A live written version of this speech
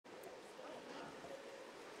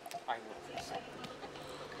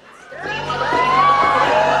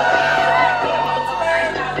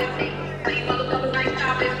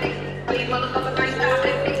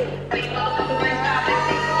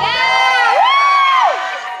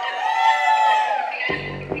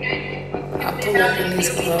pull up in these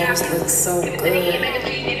clothes look so good,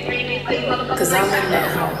 cause I'm in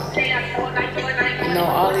that home. You know,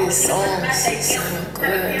 all these songs sound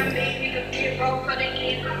good,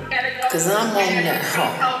 cause I'm on that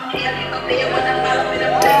home.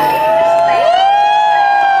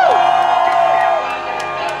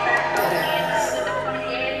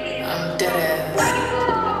 I'm dead ass.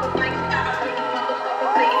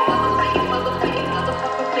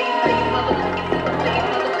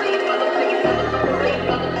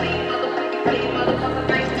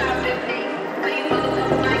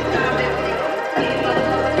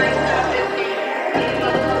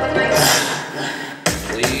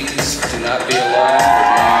 Not be alarmed,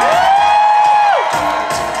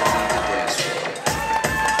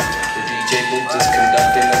 the DJ booth is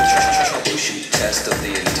conducting a troubleshoot test of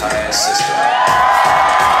the entire system.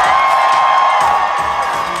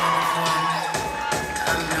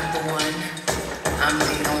 I'm number one. I'm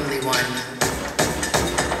the only one.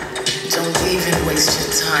 Don't even waste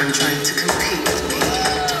your time trying to compete with me.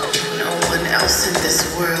 No one else in this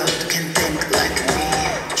world can think like me.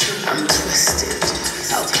 I'm twisted.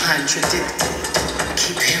 I'll contradict it,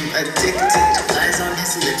 keep him addicted. Lies on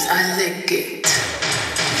his lips, I lick it.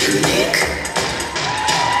 Unique,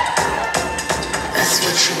 that's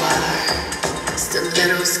what you are.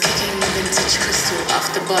 Stilettos kicking vintage crystal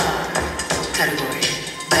off the bar. Category,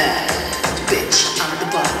 bad bitch, I'm the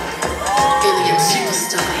bar. Alien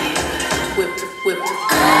superstar, whip, whip, too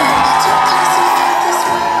classy for this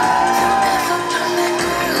world. Forever I'm that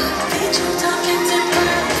girl, beat you top and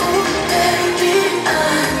temper. Oh baby,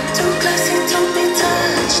 too classy to be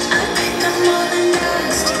touched. I think I'm more than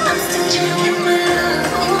dust. I'm stingy with my love.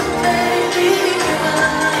 Oh baby,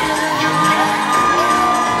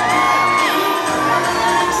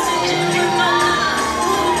 I'm stingy with my love.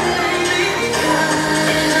 Oh baby,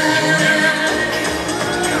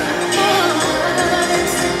 I'm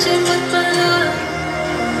stingy with my love.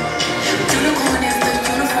 Unicorn is the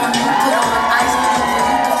uniform you put on. Eyes on you when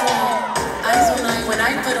you perform. Eyes on I when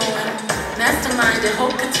I put on. Mastermind and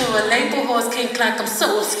haute couture, label horse kink like I'm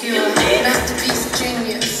so obscure. Masterpiece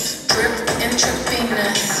genius, drip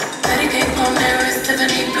intravenous. Betty Kate Palmeris,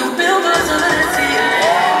 Tiffany blue billboards over the ceiling.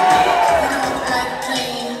 We don't like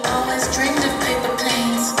plain, always dreamed of paper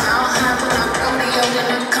planes. I'll have a rodeo when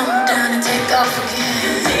I come down and take off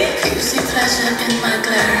again. You see pleasure in my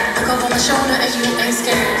glare. Look over my shoulder and you ain't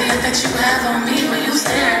scared. The effect you have on me when you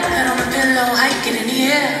stare. Head on a pillow, hike it in the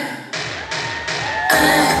air.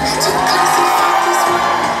 I'm too classy for this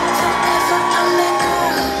world. Forever I'm that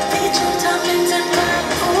girl. Beat you top and temper.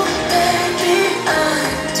 Oh baby,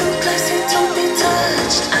 I'm too classy to be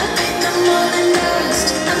touched. I think I'm more than dust.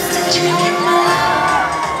 I'm stingy with my love.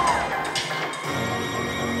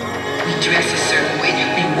 We dress a certain way,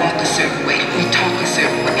 we walk a certain way, we talk a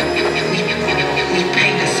certain way, we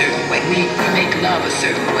paint a certain way, we make love a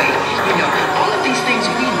certain way. You know, all of these things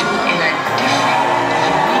we do in a different,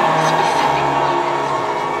 unique, specific way.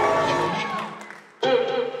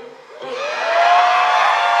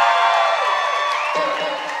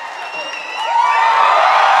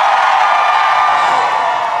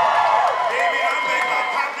 Baby, I'm back by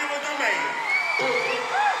popular domain.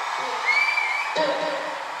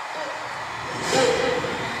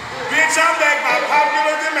 Bitch, I'm back by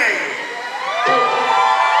popular domain.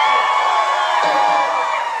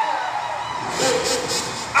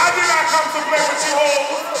 I did not come to play with you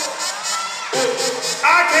hoes.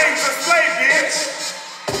 I came to slay, bitch.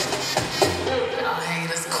 Y'all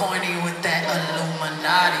haters corny with that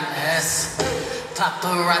Illuminati mess.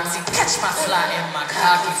 Paparazzi catch my fly in my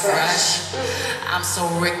cocky fresh. I'm so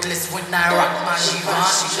reckless when I rock my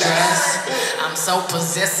Givenchy dress. I'm so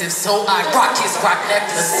possessive, so I rock his rock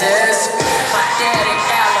necklaces. My daddy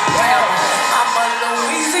Alabama, mama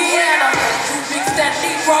Louisiana. You mix that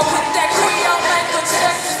Negro with that Creole language,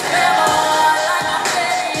 Texas, Bama.